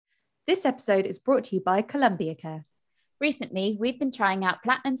This episode is brought to you by Columbia Care. Recently, we've been trying out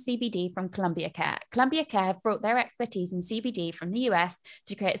Platinum CBD from Columbia Care. Columbia Care have brought their expertise in CBD from the US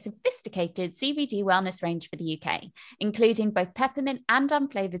to create a sophisticated CBD wellness range for the UK, including both peppermint and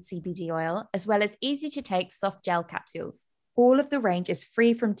unflavoured CBD oil, as well as easy-to-take soft gel capsules. All of the range is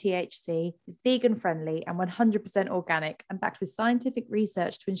free from THC, is vegan-friendly and 100% organic, and backed with scientific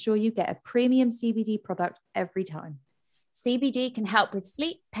research to ensure you get a premium CBD product every time. CBD can help with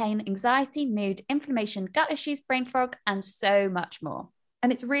sleep, pain, anxiety, mood, inflammation, gut issues, brain fog, and so much more.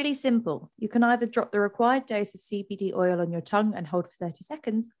 And it's really simple. You can either drop the required dose of CBD oil on your tongue and hold for 30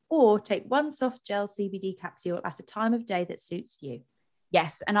 seconds, or take one soft gel CBD capsule at a time of day that suits you.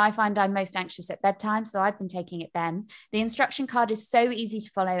 Yes, and I find I'm most anxious at bedtime, so I've been taking it then. The instruction card is so easy to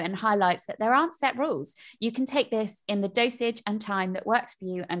follow and highlights that there aren't set rules. You can take this in the dosage and time that works for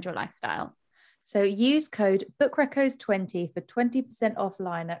you and your lifestyle. So use code BookRecos20 for 20%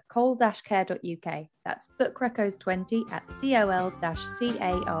 offline at col-care.uk. That's BookRecos20 at col-care.uk.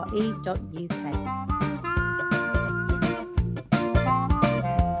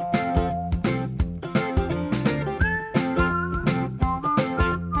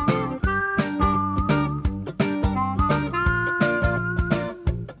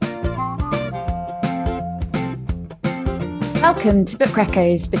 Welcome to Book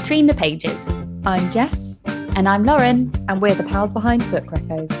Recos Between the Pages. I'm Jess. And I'm Lauren. And we're the pals behind Book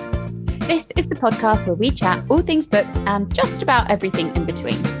Recos. This is the podcast where we chat all things books and just about everything in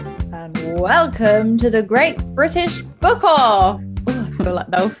between. And welcome to the Great British Book Off. Oh, I feel like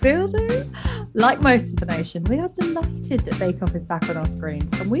they'll feel it. Like most of the nation, we are delighted that Bake Off is back on our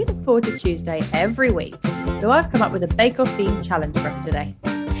screens, and we look forward to Tuesday every week. So I've come up with a Bake Off themed challenge for us today.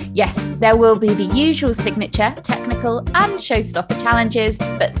 Yes, there will be the usual signature, technical and showstopper challenges,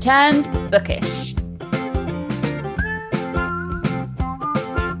 but turned bookish.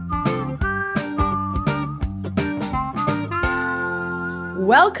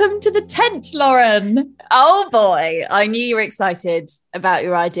 Welcome to the tent, Lauren. Oh boy, I knew you were excited about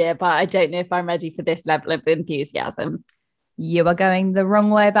your idea, but I don't know if I'm ready for this level of enthusiasm. You are going the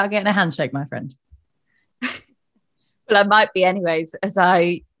wrong way about getting a handshake, my friend. Well, I might be anyways, as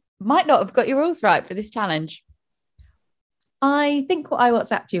I might not have got your rules right for this challenge. I think what I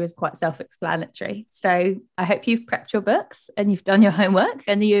WhatsApped you is quite self-explanatory. So I hope you've prepped your books and you've done your homework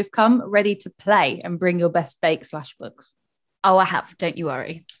and you've come ready to play and bring your best bake/books. Oh, I have. Don't you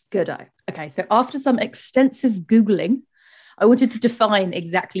worry. Good-o. Okay, so after some extensive Googling, I wanted to define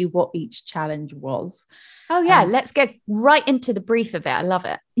exactly what each challenge was. Oh, yeah. Let's get right into the brief of it. I love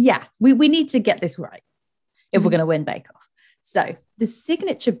it. Yeah, we need to get this right if we're going to win Bake Off. So the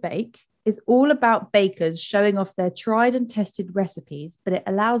signature bake is all about bakers showing off their tried and tested recipes, but it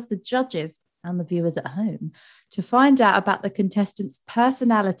allows the judges and the viewers at home to find out about the contestants'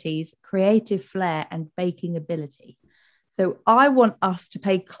 personalities, creative flair, and baking ability. So I want us to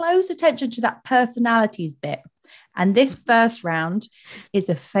pay close attention to that personalities bit. And this first round is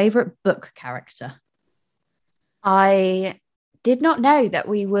a favorite book character. I did not know that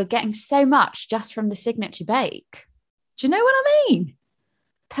we were getting so much just from the signature bake. Do you know what I mean?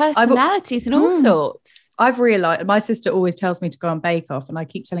 Personalities and all sorts. I've realised, my sister always tells me to go on Bake Off, and I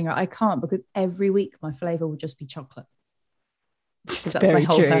keep telling her I can't because every week my flavour will just be chocolate. That's very my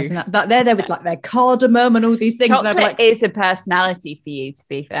whole true. personality. But they're there with like their cardamom and all these things. Chocolate and I'd be like, is a personality for you, to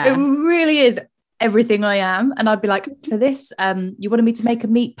be fair. It really is everything I am. And I'd be like, so this, you wanted me to make a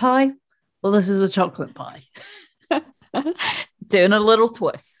meat pie? Well, this is a chocolate pie. Doing a little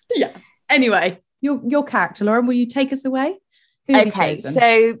twist. Yeah. Anyway, your character, Lauren, will you take us away? Who have you chosen?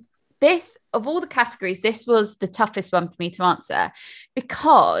 So this, of all the categories, this was the toughest one for me to answer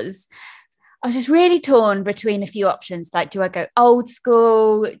because I was just really torn between a few options. Like, do I go old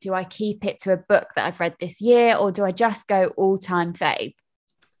school? Do I keep it to a book that I've read this year? Or do I just go all-time fave?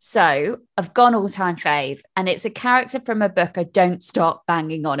 So I've gone all-time fave, and it's a character from a book I don't stop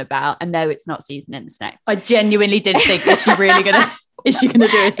banging on about. And no, it's not Season in the Snow. I genuinely did think, is she really going to do a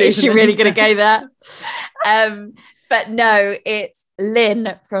Season? Is she really going to go there? But no, it's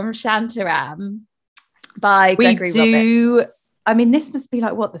Lynn from Shantaram by Gregory Roberts. I mean, this must be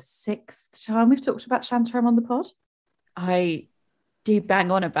like, what, the 6th time we've talked about Shantaram on the pod? I do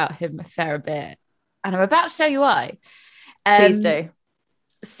bang on about him a fair bit, and I'm about to show you why. Please do.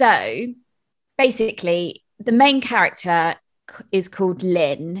 So basically, the main character is called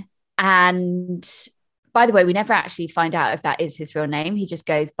Lynn, and by the way, we never actually find out if that is his real name. He just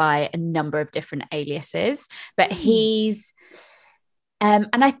goes by a number of different aliases, but he's and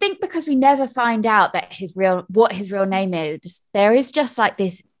I think because we never find out that what his real name is, there is just like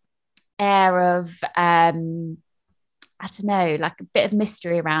this air of I don't know, like a bit of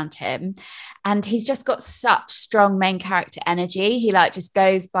mystery around him. And he's just got such strong main character energy. He like just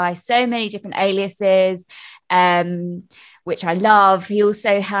goes by so many different aliases, which I love. He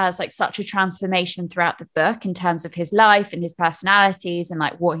also has like such a transformation throughout the book in terms of his life and his personalities and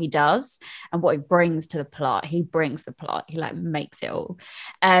like what he does and what he brings to the plot. He brings the plot. He like makes it all.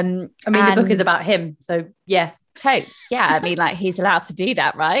 I mean, the book is about him. So yeah. Totes. Yeah. I mean, like he's allowed to do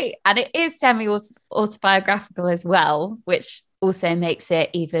that, right? And it is semi-autobiographical as well, which also makes it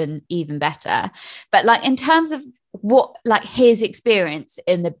even better. But like in terms of what like his experience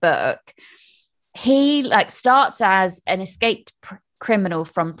in the book, he like starts as an escaped criminal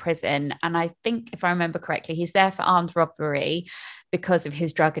from prison, and I think if I remember correctly, he's there for armed robbery because of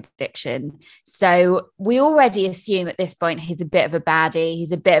his drug addiction. So we already assume at this point he's a bit of a baddie,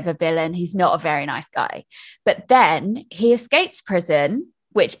 he's a bit of a villain, he's not a very nice guy. But then he escapes prison,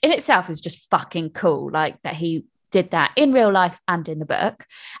 which in itself is just fucking cool, like that he did that in real life and in the book.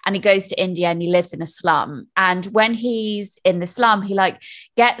 And he goes to India and he lives in a slum. And when he's in the slum, he like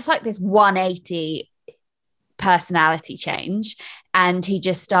gets like this 180 personality change, and he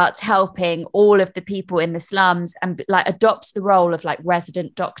just starts helping all of the people in the slums and like adopts the role of like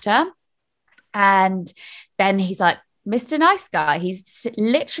resident doctor. And then he's like Mr. Nice Guy. He's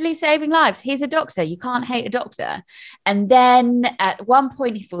literally saving lives. He's a doctor. You can't hate a doctor. And then at one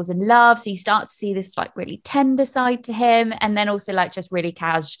point he falls in love. So you start to see this like really tender side to him. And then also like just really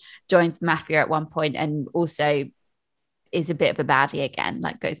cash joins the mafia at one point and also is a bit of a baddie again,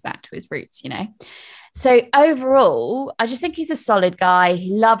 like goes back to his roots, you know? So overall, I just think he's a solid guy.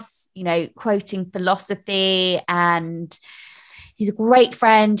 He loves, you know, quoting philosophy, and he's a great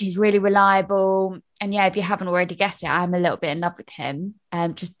friend. He's really reliable. And yeah, if you haven't already guessed it, I'm a little bit in love with him.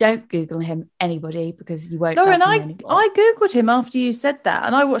 Just don't Google him, anybody, because you won't. Lauren, I Googled him after you said that,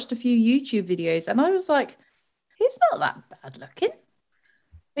 and I watched a few YouTube videos, and I was like, he's not that bad looking.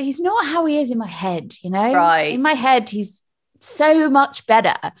 But he's not how he is in my head, you know? Right. In my head, he's so much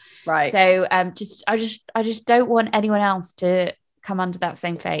better. Right. So I just don't want anyone else to come under that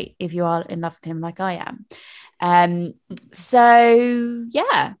same fate if you are in love with him like I am. So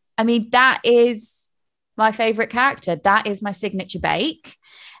yeah, I mean, that is my favorite character. That is my signature bake.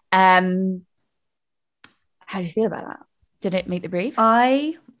 How do you feel about that? Did it meet the brief?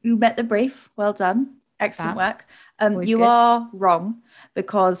 You met the brief. Well done. Excellent work. You good. are wrong,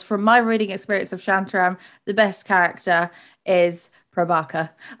 because from my reading experience of Shantaram, the best character is Prabhakar.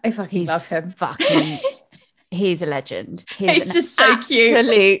 I fucking love him. He's a legend. He's just so cute.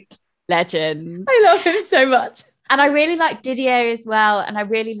 Absolute legend. I love him so much. And I really like Didier as well. And I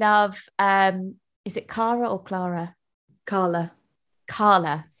really love, is it Cara or Clara? Carla,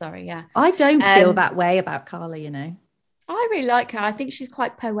 sorry, yeah. I don't feel that way about Carla, you know. I really like her. I think she's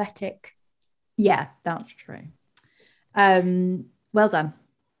quite poetic. Yeah, that's true. Well done.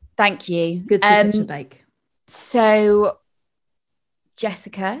 Thank you. Good signature bake. So,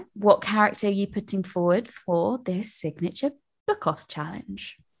 Jessica, what character are you putting forward for this signature book off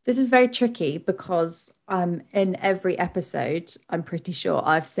challenge? This is very tricky because in every episode, I'm pretty sure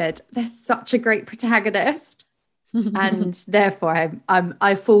I've said there's such a great protagonist. And therefore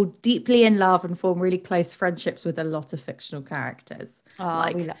I fall deeply in love and form really close friendships with a lot of fictional characters. We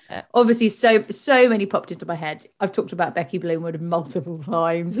love it. Obviously so many popped into my head. I've talked about Becky Bloomwood multiple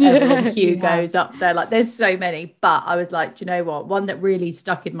times. Evelyn Hugo's up there, like there's so many, but I was like, do you know what, one that really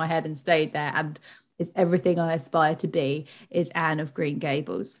stuck in my head and stayed there and is everything I aspire to be is Anne of Green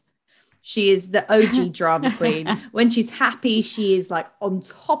Gables. She is the OG drama queen. When she's happy, she is like on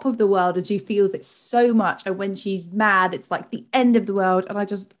top of the world and she feels it so much. And when she's mad, it's like the end of the world. And I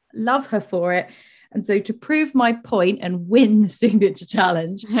just love her for it. And so to prove my point and win the signature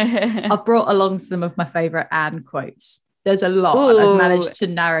challenge, I've brought along some of my favorite Anne quotes. There's a lot. And I've managed to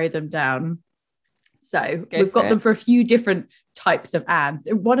narrow them down. So we've got them for a few different types of Anne.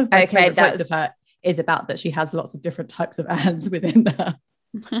 One of my favorite quotes of her is about that she has lots of different types of Annes within her.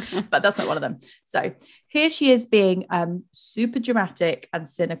 But that's not one of them. So here she is being super dramatic and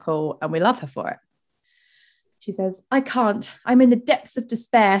cynical, and we love her for it. She says, I can't. I'm in the depths of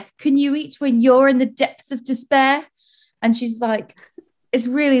despair. Can you eat when you're in the depths of despair? And she's like, it's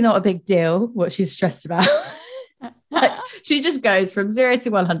really not a big deal what she's stressed about. Like, she just goes from 0 to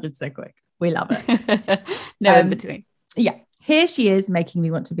 100 so quick. We love it. No in between. Yeah. Here she is making me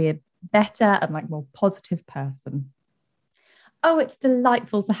want to be a better and like more positive person. Oh, it's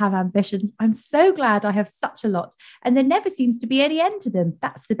delightful to have ambitions. I'm so glad I have such a lot, and there never seems to be any end to them.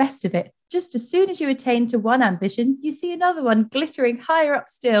 That's the best of it. Just as soon as you attain to one ambition, you see another one glittering higher up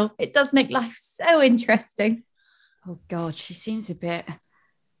still. It does make life so interesting. Oh God, she seems a bit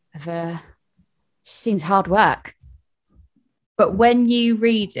of she seems hard work. But when you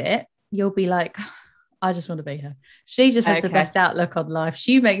read it, you'll be like, I just want to be her. She just has the best outlook on life.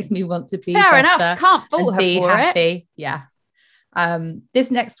 She makes me want to be fair better enough. Can't fault her be for happy. it. Yeah. This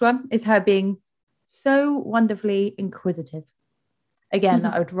next one is her being so wonderfully inquisitive. Again,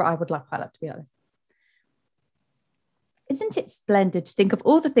 I would quite like to be honest. Isn't it splendid to think of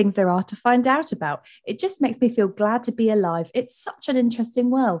all the things there are to find out about? It just makes me feel glad to be alive. It's such an interesting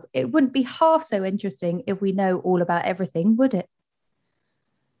world. It wouldn't be half so interesting if we know all about everything, would it?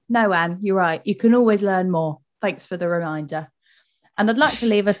 No, Anne, you're right. You can always learn more. Thanks for the reminder. And I'd like to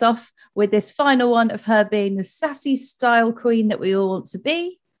leave us off with this final one of her being the sassy style queen that we all want to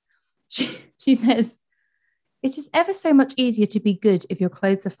be. She says, it is ever so much easier to be good if your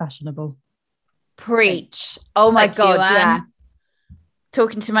clothes are fashionable. Preach. Oh my God, yeah.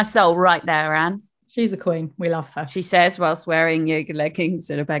 Talking to my soul right there, Anne. She's a queen. We love her. She says whilst wearing yoga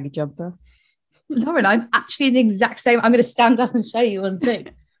leggings and a baggy jumper. Lauren, I'm actually in the exact same. I'm going to stand up and show you on Zoom.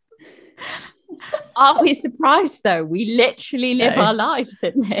 Aren't we surprised though? We literally live our lives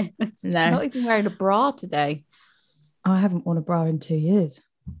in this. No. I'm not even wearing a bra today. I haven't worn a bra in 2 years.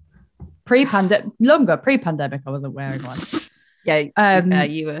 Pre-pandemic, I wasn't wearing one. Yeah,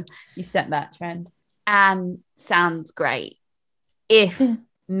 you set that trend. And sounds great. If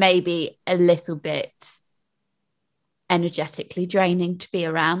maybe a little bit energetically draining to be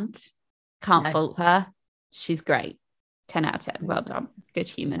around. Can't fault her. She's great. 10 out of 10. Well done. Good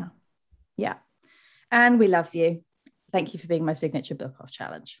human. Yeah. And we love you. Thank you for being my signature book off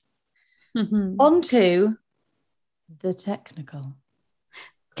challenge. On to the technical.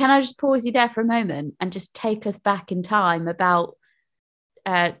 Can I just pause you there for a moment and just take us back in time about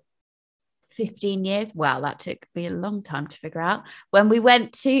 15 years? Well, that took me a long time to figure out. When we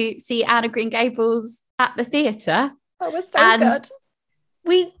went to see Anne of Green Gables at the theatre. That was so good.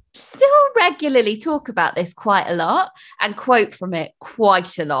 We still regularly talk about this quite a lot and quote from it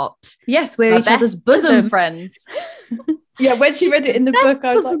quite a lot. Yes, we're each other's bosom friends. Yeah, when she read it in the book,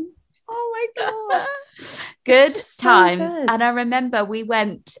 I was like, oh my God. Good times. So good. And I remember we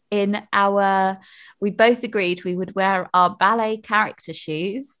both agreed we would wear our ballet character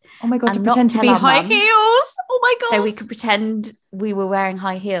shoes. Oh my God, to pretend to be high heels. Oh my God. So we could pretend we were wearing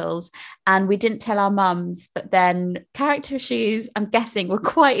high heels and we didn't tell our mums, but then character shoes, I'm guessing, were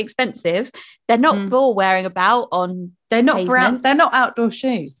quite expensive. They're not for wearing about on They're not outdoor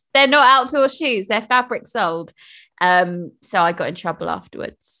shoes. They're not outdoor shoes. They're fabric soled. So I got in trouble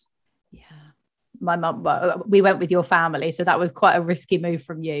afterwards. My mum, we went with your family, so that was quite a risky move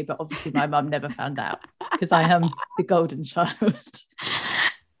from you, but obviously my mum never found out because I am the golden child.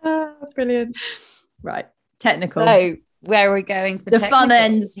 Brilliant. Right, technical. So where are we going for the technical? Fun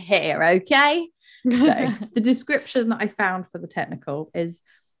ends here, okay? So the description that I found for the technical is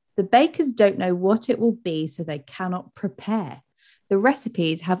the bakers don't know what it will be, so they cannot prepare. The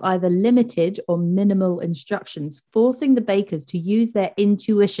recipes have either limited or minimal instructions, forcing the bakers to use their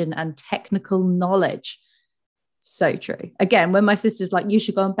intuition and technical knowledge. So true. Again, when my sister's like, you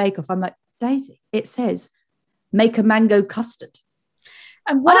should go on Bake Off, I'm like, Daisy, it says, make a mango custard.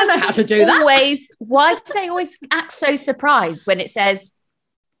 And I don't know how to do that. Why do they always act so surprised when it says,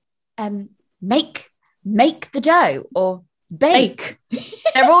 make the dough or bake?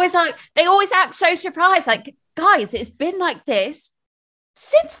 They're always like, they always act so surprised. Like, guys, it's been like this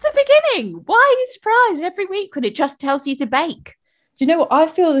since the beginning. Why are you surprised every week when it just tells you to bake? Do you know what? I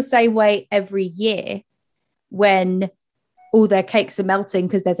feel the same way every year when all their cakes are melting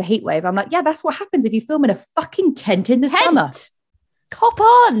because there's a heat wave. I'm like, yeah, that's what happens if you film in a fucking tent in the summer. Cop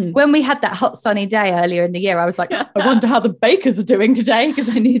on. When we had that hot sunny day earlier in the year, I was like, I wonder how the bakers are doing today because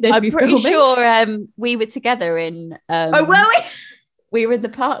I knew they'd be filming. I'm pretty sure we were together in... oh, were we? We were in the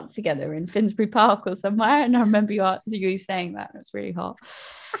park together in Finsbury Park or somewhere. And I remember you saying that. It was really hot.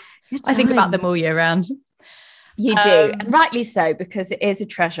 I think about them all year round. You do. And rightly so, because it is a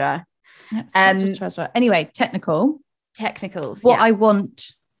treasure. It's such a treasure. Anyway, technicals. What I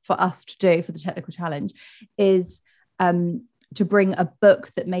want for us to do for the technical challenge is to bring a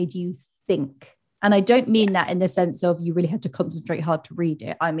book that made you think. And I don't mean that in the sense of you really had to concentrate hard to read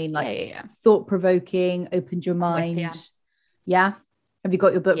it. I mean thought-provoking, opened your mind. Yeah. Have you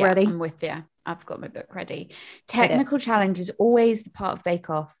got your book ready? I'm with you. I've got my book ready. Technical challenge is always the part of Bake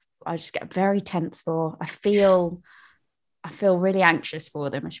Off I just get very tense for. I feel really anxious for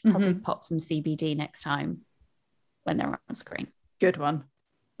them. I should probably pop some CBD next time when they're on screen. Good one.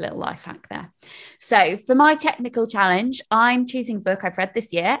 Little life hack there. So for my technical challenge, I'm choosing a book I've read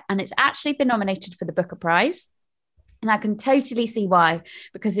this year, and it's actually been nominated for the Booker Prize. And I can totally see why,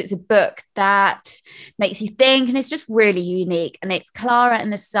 because it's a book that makes you think, and it's just really unique. And it's Clara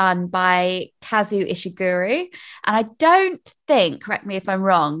and the Sun by Kazu Ishiguro. And I don't think, correct me if I'm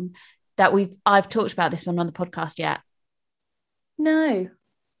wrong, that I've talked about this one on the podcast yet. No,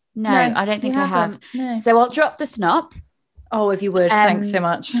 I don't think I have. No. So I'll drop the snop. Oh, if you would, thanks so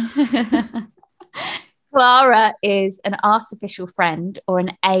much. Clara is an artificial friend, or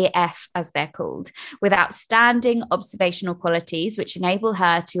an AF as they're called, with outstanding observational qualities which enable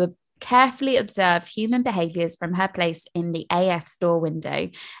her to carefully observe human behaviours from her place in the AF store window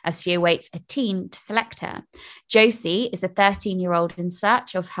as she awaits a teen to select her. Josie is a 13-year-old in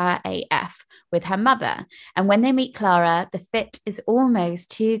search of her AF with her mother. And when they meet Clara, the fit is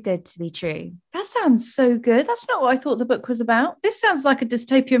almost too good to be true. That sounds so good. That's not what I thought the book was about. This sounds like a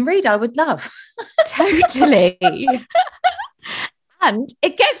dystopian read I would love. Totally. And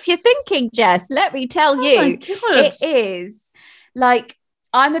it gets you thinking, Jess, let me tell you. It is like,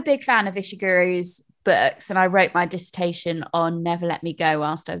 I'm a big fan of Ishiguro's books, and I wrote my dissertation on Never Let Me Go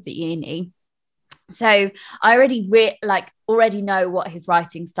whilst I was at uni. So I already know what his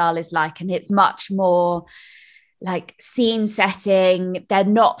writing style is like, and it's much more like scene setting. They're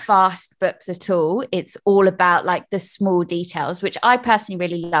not fast books at all. It's all about like the small details, which I personally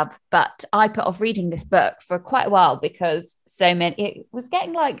really love. But I put off reading this book for quite a while because it was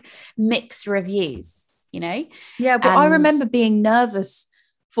getting like mixed reviews, you know? Yeah, but I remember being nervous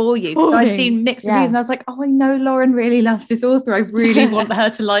for you because I'd seen mixed reviews and I was like, oh, I know Lauren really loves this author. I really want her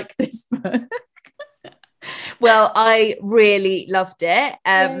to like this book. Well, I really loved it.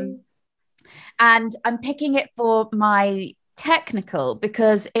 And I'm picking it for my technical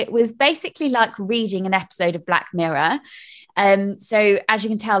because it was basically like reading an episode of Black Mirror. So as you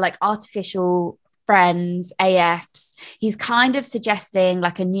can tell, like artificial friends, AFs, he's kind of suggesting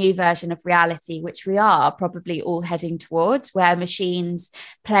like a new version of reality, which we are probably all heading towards, where machines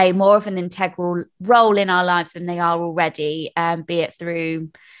play more of an integral role in our lives than they are already, be it through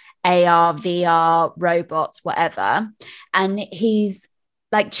AR, VR, robots, whatever. And he's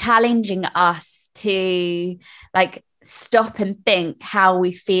like challenging us to like stop and think how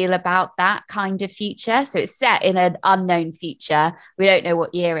we feel about that kind of future. So it's set in an unknown future. We don't know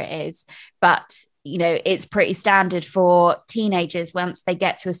what year it is, but you know, it's pretty standard for teenagers. Once they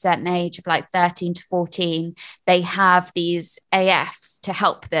get to a certain age of like 13 to 14, they have these AFs to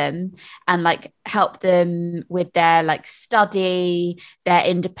help them and like help them with their like study, their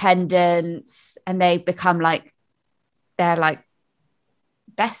independence, and they become like, they're like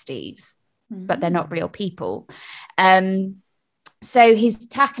besties, but they're not real people. So he's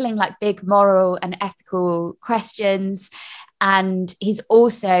tackling like big moral and ethical questions. And he's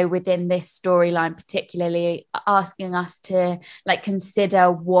also within this storyline particularly asking us to like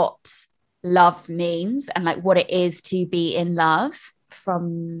consider what love means and like what it is to be in love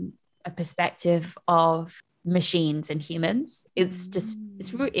from a perspective of machines and humans. It's just,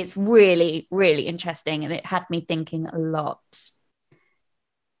 it's really, really interesting. And it had me thinking a lot.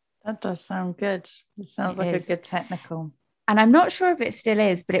 That does sound good. It sounds like a good technical. And I'm not sure if it still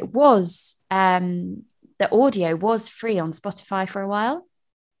is, but it was, the audio was free on Spotify for a while.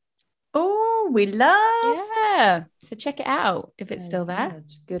 Oh, we love. Yeah. So check it out if it's still there.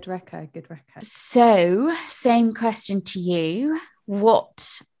 Good record. So same question to you.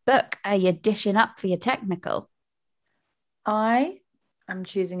 What book are you dishing up for your technical? I am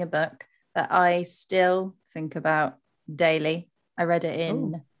choosing a book that I still think about daily. I read it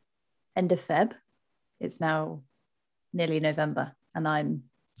in end of Feb. It's now nearly November and I'm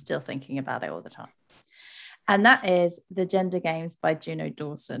still thinking about it all the time. And that is The Gender Games by Juno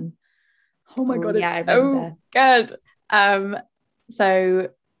Dawson. Oh my God. Yeah, I remember. Good. So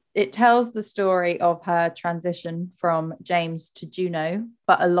it tells the story of her transition from James to Juno,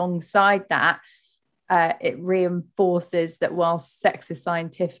 but alongside that, it reinforces that while sex is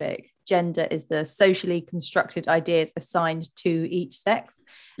scientific, gender is the socially constructed ideas assigned to each sex.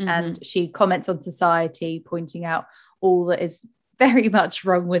 And she comments on society, pointing out all that is very much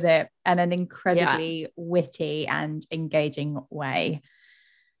wrong with it in an incredibly witty and engaging way.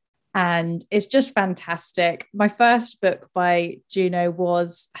 And it's just fantastic. My first book by Juno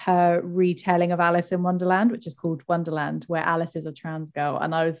was her retelling of Alice in Wonderland, which is called Wonderland, where Alice is a trans girl.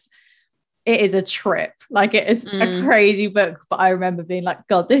 And it is a trip. Like it is a crazy book, but I remember being like,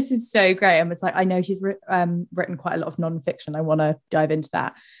 God, this is so great. And it's like, I know she's written quite a lot of nonfiction. I want to dive into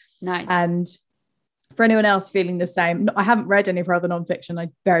that. Nice. And for anyone else feeling the same, I haven't read any of her other nonfiction.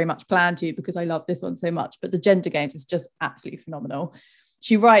 I very much plan to because I love this one so much, but The Gender Games is just absolutely phenomenal.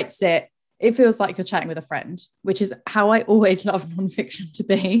 She writes it feels like you're chatting with a friend, which is how I always love nonfiction to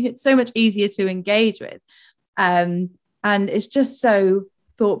be. It's so much easier to engage with. And it's just so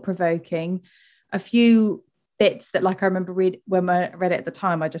thought-provoking. A few bits that like I remember when I read it at the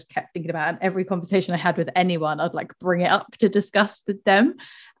time, I just kept thinking about, and every conversation I had with anyone, I'd like bring it up to discuss with them.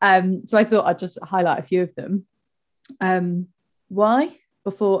 So I thought I'd just highlight a few of them. Why,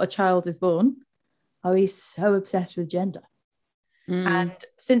 before a child is born, are we so obsessed with gender? And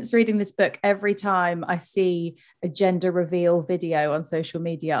since reading this book, every time I see a gender reveal video on social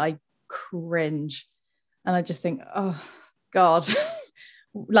media, I cringe. And I just think, oh God,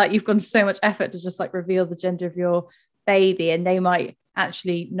 like you've gone to so much effort to just like reveal the gender of your baby, and they might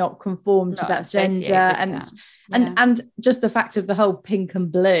actually not conform to that gender. And just the fact of the whole pink and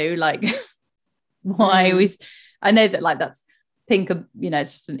blue, like why I know that like that's pink, you know,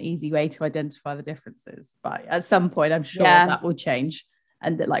 it's just an easy way to identify the differences, but at some point I'm sure that will change,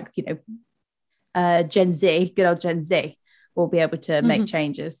 and that like, you know, Gen Z, good old Gen Z, will be able to make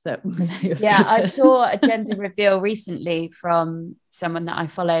changes that I saw a gender reveal recently from someone that I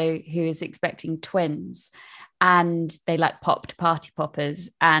follow who is expecting twins, and they like popped party poppers,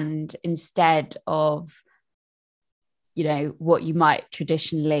 and instead of, you know, what you might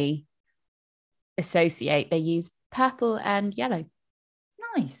traditionally associate, they use purple and yellow.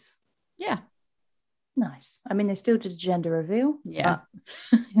 Nice. Yeah. Nice. I mean, they still did a gender reveal. Yeah.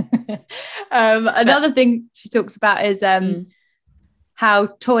 Another thing she talks about is how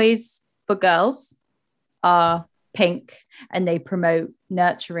toys for girls are pink and they promote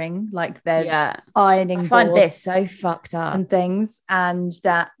nurturing, like they're ironing boards. I find this so fucked up and things, and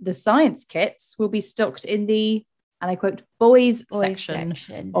that the science kits will be stocked in the, and I quote, boys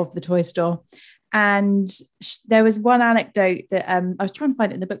section of the toy store. And there was one anecdote that I was trying to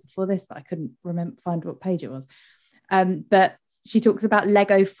find it in the book before this, but I couldn't find what page it was. But she talks about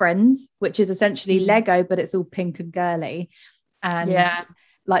Lego Friends, which is essentially Lego, but it's all pink and girly. And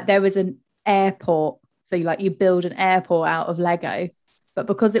like there was an airport. So you build an airport out of Lego, but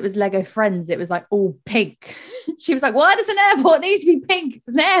because it was Lego Friends, it was like all pink. She was like, why does an airport need to be pink? It's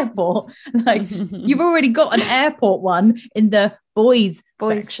an airport. Like you've already got an airport one in the boys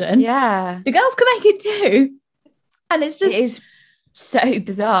section. Yeah. The girls can make it too. And it is so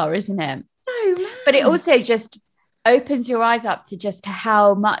bizarre, isn't it? So mad. But it also just opens your eyes up to just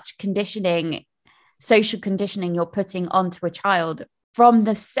how much social conditioning you're putting onto a child from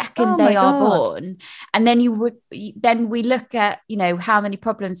the second they are born. And then then we look at, you know, how many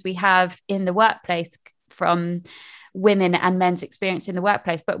problems we have in the workplace from women and men's experience in the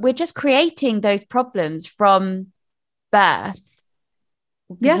workplace, but we're just creating those problems from birth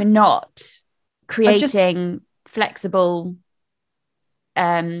because we're not creating flexible,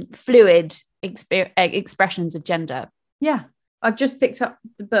 fluid expressions of gender. I've just picked up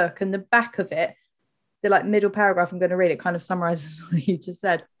the book, and the back of it, the like middle paragraph, I'm going to read it, kind of summarizes what you just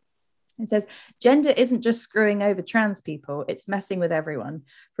said. It says, gender isn't just screwing over trans people, it's messing with everyone.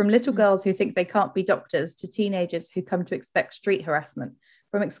 From little girls who think they can't be doctors to teenagers who come to expect street harassment.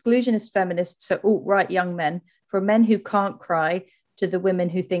 From exclusionist feminists to alt-right young men. From men who can't cry to the women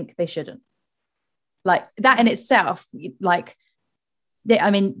who think they shouldn't. Like that in itself, like,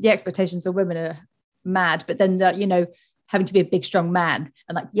 I mean, the expectations of women are mad, but then, you know, having to be a big, strong man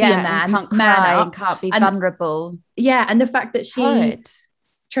and like be a man, and can't cry and can't be vulnerable. Yeah. And the fact that she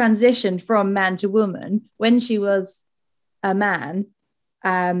transitioned from man to woman when she was a man,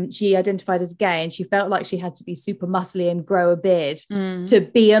 she identified as gay, and she felt like she had to be super muscly and grow a beard to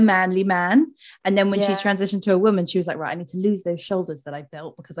be a manly man. And then when she transitioned to a woman, she was like, right, I need to lose those shoulders that I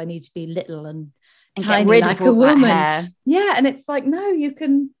built because I need to be little and tiny, get rid like of a all that woman. hair. Yeah. And it's like, no, you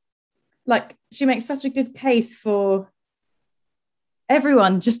can, like, she makes such a good case for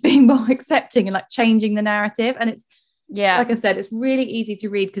everyone just being more accepting and like changing the narrative. And it's, like I said, it's really easy to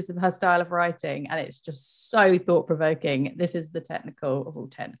read because of her style of writing, and it's just so thought-provoking. This is the technical of all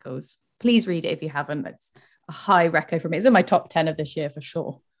technicals. Please read it if you haven't. It's a high reco for me. It's in my top 10 of this year for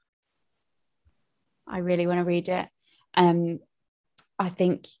sure. I really want to read it. I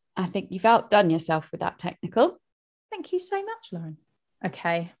think you've outdone yourself with that technical. Thank you so much, Lauren.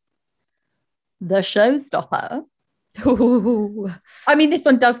 Okay. The Showstopper. Ooh. I mean, this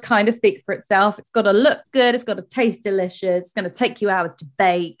one does kind of speak for itself. It's got to look good. It's got to taste delicious. It's going to take you hours to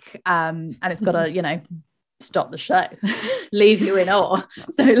bake. And it's got to, you know, stop the show, leave you in awe.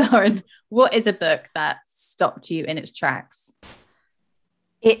 So, Lauren, what is a book that stopped you in its tracks?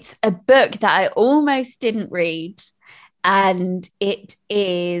 It's a book that I almost didn't read. And it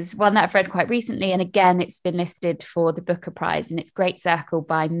is one that I've read quite recently. And again, it's been listed for the Booker Prize, and it's Great Circle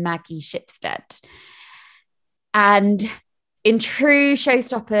by Maggie Shipstead. And in true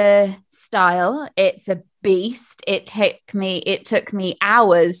Showstopper style, it's a beast. It took me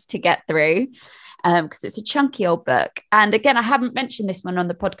hours to get through because it's a chunky old book. And again, I haven't mentioned this one on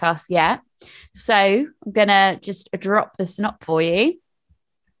the podcast yet. So I'm going to just drop the synopsis for you.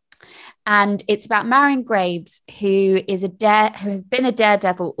 And it's about Marion Graves, who has been a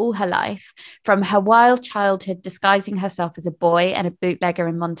daredevil all her life, from her wild childhood disguising herself as a boy and a bootlegger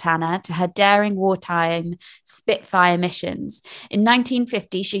in Montana to her daring wartime Spitfire missions. In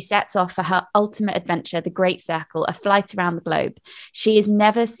 1950, she sets off for her ultimate adventure, the Great Circle, a flight around the globe. She is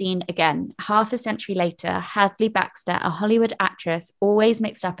never seen again. Half a century later, Hadley Baxter, a Hollywood actress always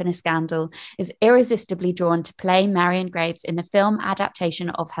mixed up in a scandal, is irresistibly drawn to play Marion Graves in the film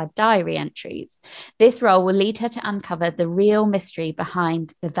adaptation of her diary entries. This role will lead her to uncover the real mystery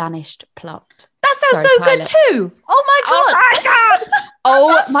behind the vanished plot. That sounds so Pilot. good too. Oh my god!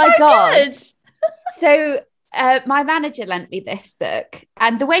 Oh my god! Good. So my manager lent me this book,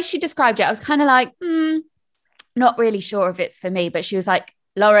 and the way she described it, I was kind of like, not really sure if it's for me. But she was like,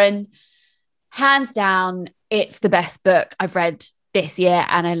 Lauren, hands down, it's the best book I've read this year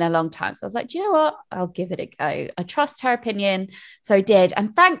and in a long time. So I was like, do you know what? I'll give it a go. I trust her opinion. So I did.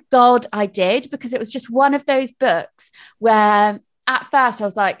 And thank God I did, because it was just one of those books where at first I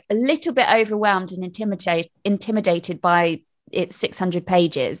was like a little bit overwhelmed and intimidated by its 600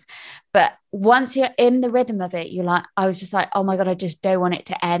 pages. But once you're in the rhythm of it, I was just like, oh my God, I just don't want it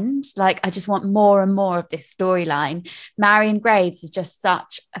to end. Like, I just want more and more of this storyline. Marion Graves is just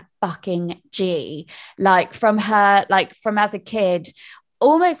such a fucking G. Like from as a kid,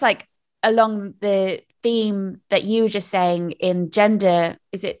 almost like along the theme that you were just saying in Gender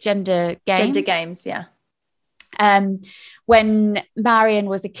Games? Gender Games, yeah. When Marion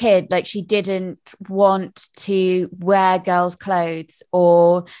was a kid, like she didn't want to wear girls' clothes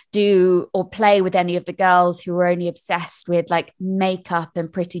or play with any of the girls who were only obsessed with like makeup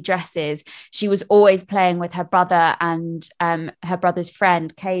and pretty dresses. She was always playing with her brother and her brother's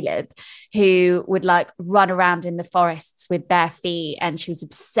friend Caleb, who would like run around in the forests with bare feet, and she was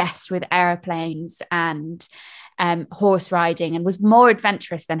obsessed with aeroplanes and horse riding, and was more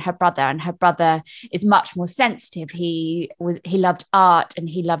adventurous than her brother. And her brother is much more sensitive. He loved art and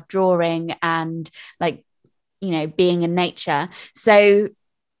he loved drawing and like, you know, being in nature. So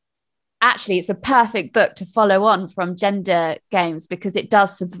actually it's a perfect book to follow on from Gender Games, because it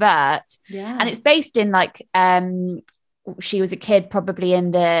does subvert. Yeah. And it's based in like she was a kid probably in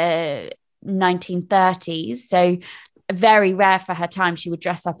the 1930s, so very rare for her time. She would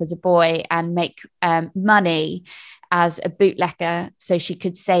dress up as a boy and make money as a bootlegger so she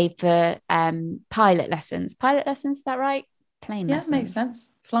could save for pilot lessons. Is that right? Plane lessons. Yeah, makes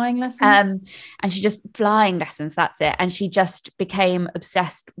sense. Flying lessons. And she just flying lessons, that's it. And she just became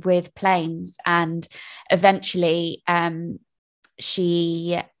obsessed with planes, and eventually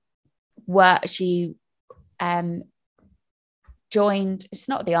she joined, it's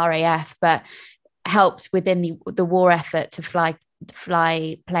not the RAF, but helped within the war effort to fly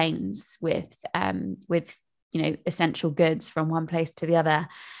planes with you know, essential goods from one place to the other.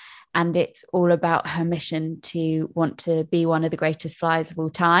 And it's all about her mission to want to be one of the greatest flyers of all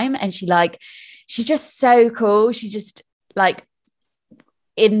time. And she's just so cool. She just like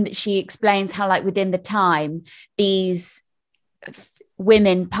she explains how like within the time these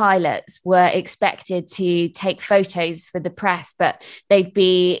women pilots were expected to take photos for the press, but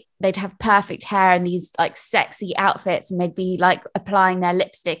they'd have perfect hair and these like sexy outfits, and they'd be like applying their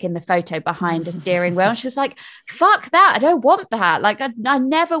lipstick in the photo behind a steering wheel. And she was like, fuck that, I don't want that. Like I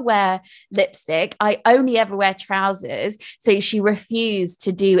never wear lipstick, I only ever wear trousers. So she refused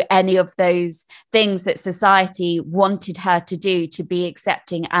to do any of those things that society wanted her to do to be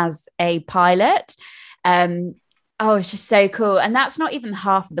accepting as a pilot. Oh, it's just so cool. And that's not even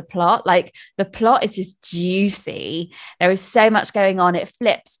half of the plot. Like the plot is just juicy. There is so much going on. It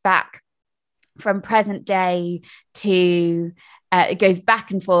flips back from present day to, it goes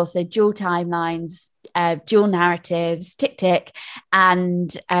back and forth. So dual timelines, dual narratives, tick, tick.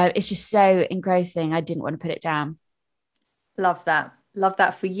 And it's just so engrossing. I didn't want to put it down. Love that. Love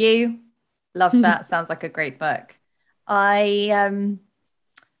that for you. Love that. Sounds like a great book. I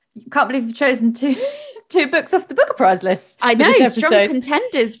can't believe you've chosen two books off the Booker Prize list. I know, strong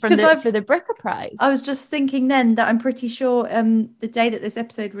contenders for the Booker Prize. I was just thinking then that I'm pretty sure the day that this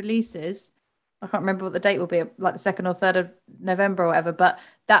episode releases, I can't remember what the date will be, like the 2nd or 3rd of November or whatever, but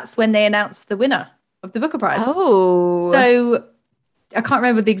that's when they announce the winner of the Booker Prize. Oh. So I can't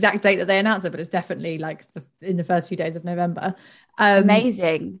remember the exact date that they announced it, but it's definitely like in the first few days of November.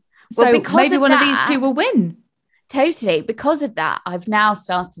 Amazing. So maybe one of these two will win. Totally. Because of that, I've now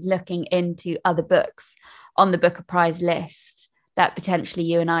started looking into other books on the Booker Prize list, that potentially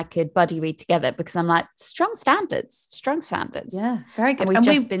you and I could buddy read together, because I'm like, strong standards. Yeah, very good. And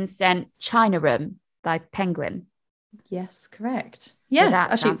we've just been sent China Room by Penguin. Yes, correct. So Yes,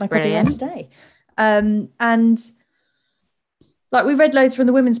 that actually, sounds my copy brilliant. today. And like we read loads from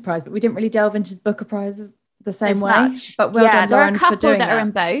the Women's Prize, but we didn't really delve into the Booker Prizes the same As way. much. But well done, there are Lauren, a couple for doing that are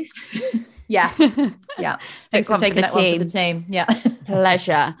in both. Yeah. Thanks for taking that one for the team. Yeah.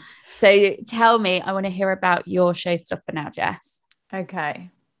 Pleasure. So tell me, I want to hear about your showstopper now, Jess. Okay.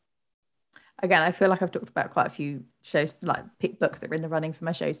 Again, I feel like I've talked about quite a few shows, like pick books that are in the running for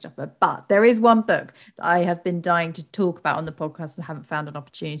my showstopper, but there is one book that I have been dying to talk about on the podcast and haven't found an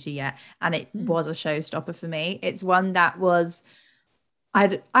opportunity yet, and it was a showstopper for me. It's one that was,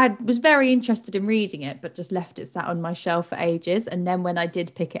 I was very interested in reading it, but just left it sat on my shelf for ages. And then when I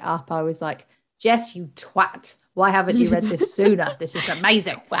did pick it up, I was like, Jess, you twat. Why haven't you read this sooner? This is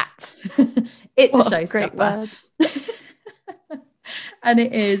amazing. Twat. It's a showstopper. And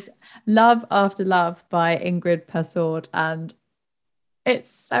it is Love After Love by Ingrid Persaud. And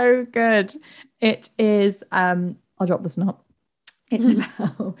it's so good. It is, I'll drop the snot. It's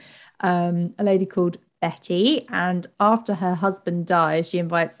about a lady called Betty, and after her husband dies, she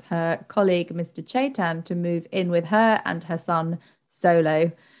invites her colleague Mr. Chaitan to move in with her and her son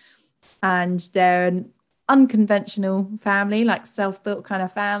Solo, and they're an unconventional family, like self-built kind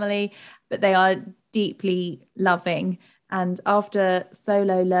of family, but they are deeply loving. And after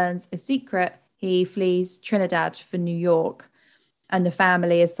Solo learns a secret, he flees Trinidad for New York, and the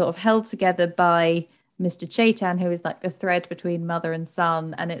family is sort of held together by Mr. Chaitan, who is like the thread between mother and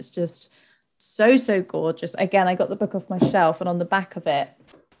son. And it's just so gorgeous. Again, I got the book off my shelf, and on the back of it,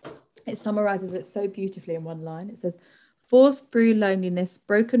 it summarizes it so beautifully in one line. It says, forced through loneliness,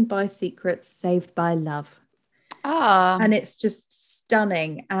 broken by secrets, saved by love. And it's just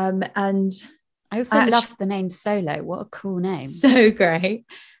stunning. And I also love the name Solo. What a cool name. So great.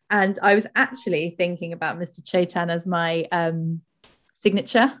 And I was actually thinking about Mr. Chaitan as my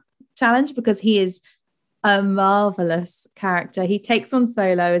signature challenge, because he is a marvelous character. He takes on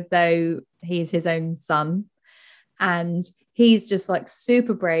Solo as though he's his own son, and he's just like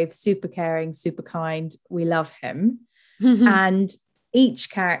super brave, super caring, super kind. We love him. And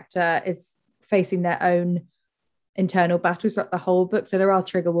each character is facing their own internal battles throughout the whole book. So there are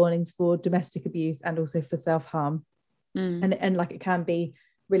trigger warnings for domestic abuse and also for self-harm. And like it can be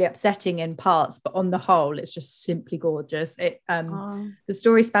really upsetting in parts, but on the whole it's just simply gorgeous. It the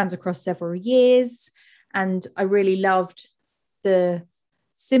story spans across several years, and I really loved the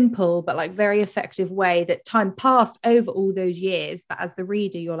simple but like very effective way that time passed over all those years, but as the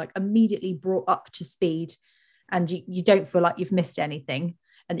reader you're like immediately brought up to speed, and you don't feel like you've missed anything,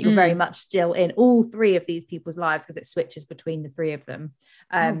 and that you're very much still in all three of these people's lives, because it switches between the three of them.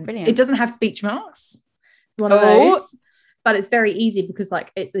 It doesn't have speech marks. It's one of those, but it's very easy because like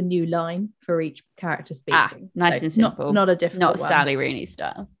it's a new line for each character speaking. Nice and simple. Not a difficult one. Sally Rooney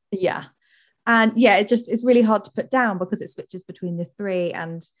style. Yeah. And yeah, it's really hard to put down because it switches between the three,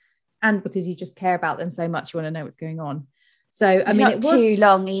 and because you just care about them so much, you want to know what's going on. So it's not too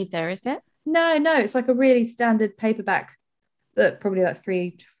long either, is it? No, it's like a really standard paperback book, probably like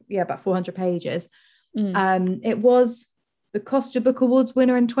about 400 pages. It was the Costa Book Awards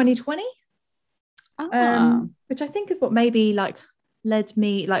winner in 2020, which I think is what maybe like led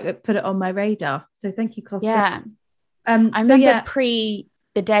me, like put it on my radar. So thank you, Costa. Yeah. I remember pre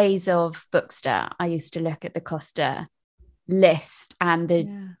the days of Bookster, I used to look at the Costa list and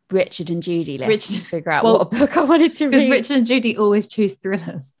the Richard and Judy list to figure out what book I wanted to read. Because Richard and Judy always choose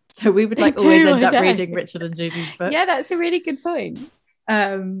thrillers. So we would like always end up reading Richard and Judy's books. Yeah, that's a really good point.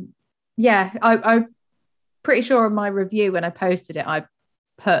 I'm pretty sure in my review when I posted it, I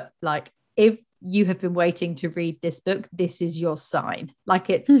put like, if you have been waiting to read this book, this is your sign. Like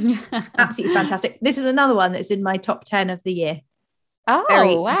it's absolutely fantastic. This is another one that's in my top 10 of the year.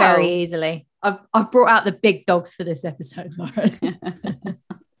 Oh, wow. Very easily. I've brought out the big dogs for this episode, Lauren.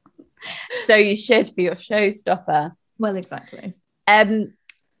 So you should for your showstopper. Well, exactly.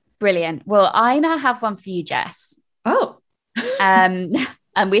 Brilliant. Well, I now have one for you, Jess. Oh. And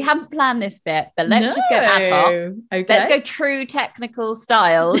we haven't planned this bit, but let's just go ad hoc. Okay. Let's go true technical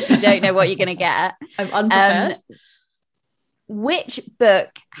style. You don't know what you're going to get. I'm unprepared. Which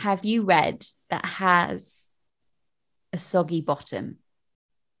book have you read that has a soggy bottom?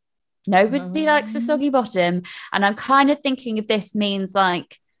 Nobody likes a soggy bottom. And I'm kind of thinking if this means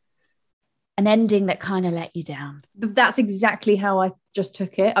like an ending that kind of let you down. That's exactly how I just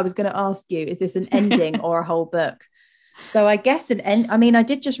took it. I was going to ask you, is this an ending or a whole book? So I guess an end. I mean, I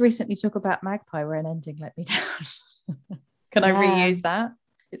did just recently talk about Magpie where an ending let me down. Can I reuse that?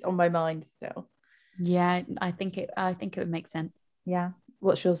 It's on my mind still. Yeah, I think it would make sense. Yeah.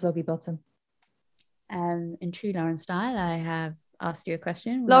 What's your soggy bottom? In true Lauren style, I have asked you a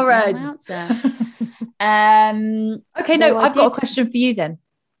question. Lauren. My answer. Okay, no, I've got a question for you then.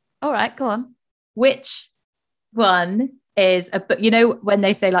 All right, go on. Which one is a book? You know, when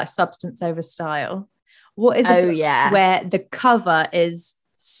they say like substance over style, what is a book where the cover is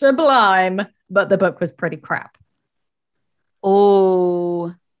sublime, but the book was pretty crap?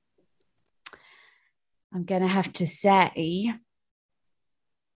 Oh, I'm going to have to say,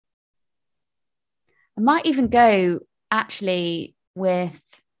 I might even go actually with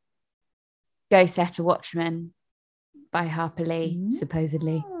Go Set a Watchman by Harper Lee,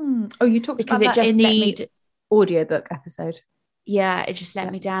 supposedly. Oh, you talked about that in the audiobook episode. Yeah, it just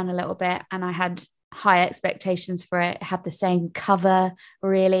let me down a little bit, and I had high expectations for it. It had the same cover,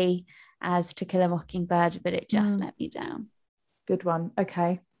 really, as To Kill a Mockingbird, but it just let me down. Good one.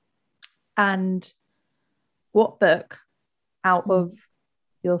 Okay. And what book out of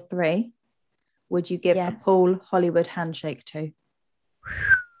your three would you give a Paul Hollywood handshake to?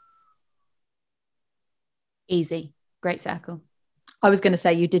 Easy. Great Circle. I was going to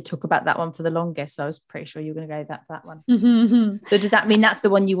say you did talk about that one for the longest, so I was pretty sure you were going to go that one. So does that mean that's the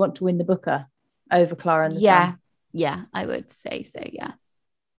one you want to win the Booker over Clara and the Sun? Yeah, I would say so, yeah.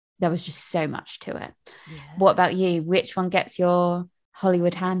 There was just so much to it. Yeah. What about you? Which one gets your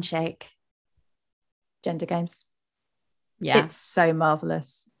Hollywood handshake? Gender Games. Yeah. It's so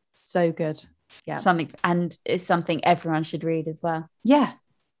marvellous. So good. Yeah. It's something everyone should read as well. Yeah,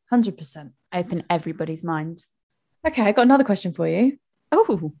 100%. Open everybody's minds. Okay, I got another question for you.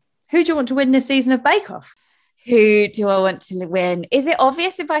 Oh, who do you want to win this season of Bake Off? Who do I want to win? Is it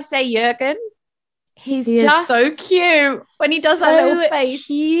obvious if I say Jürgen? He is so cute when he does that little face.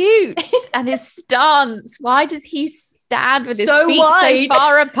 Cute. And his stance. Why does he stand with his feet wide, so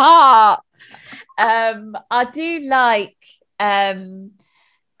far apart? I do like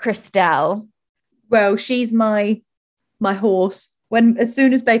Christelle. Well, she's my horse. As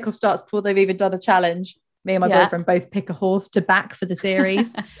soon as Bake Off starts, before they've even done a challenge, me and my boyfriend both pick a horse to back for the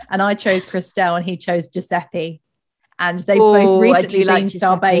series. And I chose Christelle and he chose Giuseppe. And they've both recently been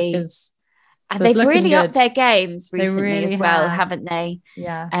Star Bakers. And they've really upped their games recently as well, haven't they?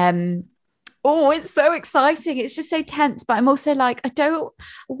 Yeah. Oh, it's so exciting. It's just so tense. But I'm also like, I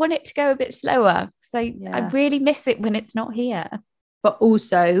want it to go a bit slower. So I really miss it when it's not here. But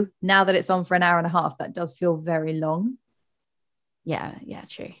also, now that it's on for an hour and a half, that does feel very long. Yeah,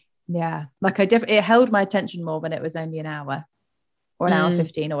 true. Yeah. Like it held my attention more when it was only an hour or an hour and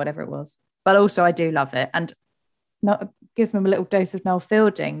 15 or whatever it was. But also I do love it. And it gives me a little dose of Noel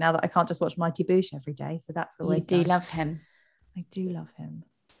Fielding now that I can't just watch Mighty Boosh every day. So that's always nice. Love him. I do love him.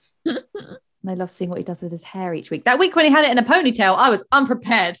 And I love seeing what he does with his hair each week. That week when he had it in a ponytail, I was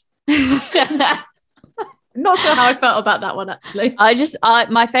unprepared. Not sure how I felt about that one, actually.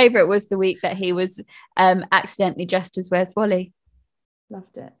 My favourite was the week that he was accidentally dressed as Where's Wally.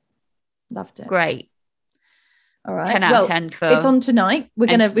 Loved it. Great. All right. 10 out of 10 for it's on tonight. We've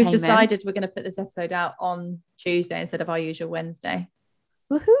decided we're gonna put this episode out on Tuesday instead of our usual Wednesday.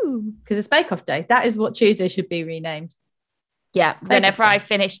 Woohoo! Because it's Bake Off Day. That is what Tuesday should be renamed. Yeah. Whenever I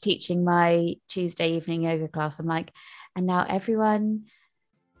finish teaching my Tuesday evening yoga class, I'm like, and now everyone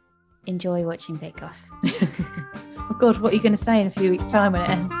enjoy watching Bake Off. Oh God, what are you going to say in a few weeks' time when it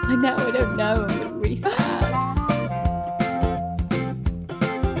ends? I know, I don't know. I'm really sad.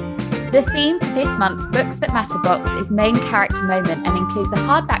 The theme for this month's Books That Matter box is Main Character Moment and includes a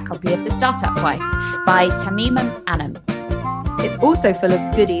hardback copy of The Startup Wife by Tamima Anam. It's also full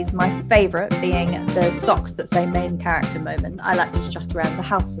of goodies, my favourite being the socks that say Main Character Moment. I like to strut around the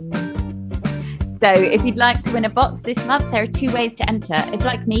house in them. So if you'd like to win a box this month, there are 2 ways to enter. If,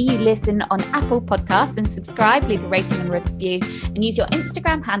 like me, you listen on Apple Podcasts and subscribe, leave a rating and review, and use your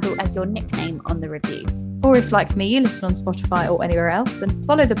Instagram handle as your nickname on the review. Or if, like me, you listen on Spotify or anywhere else, then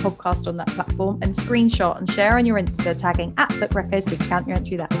follow the podcast on that platform and screenshot and share on your Insta, tagging @BookReccos to count your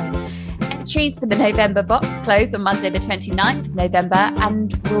entry that way. Entries for the November box close on Monday the 29th of November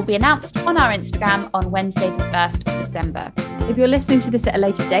and will be announced on our Instagram on Wednesday the 1st of December. If you're listening to this at a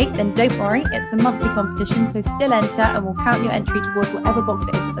later date, then don't worry, it's a monthly competition, so still enter and we'll count your entry towards whatever box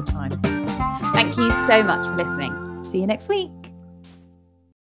it is at the time. Thank you so much for listening. See you next week.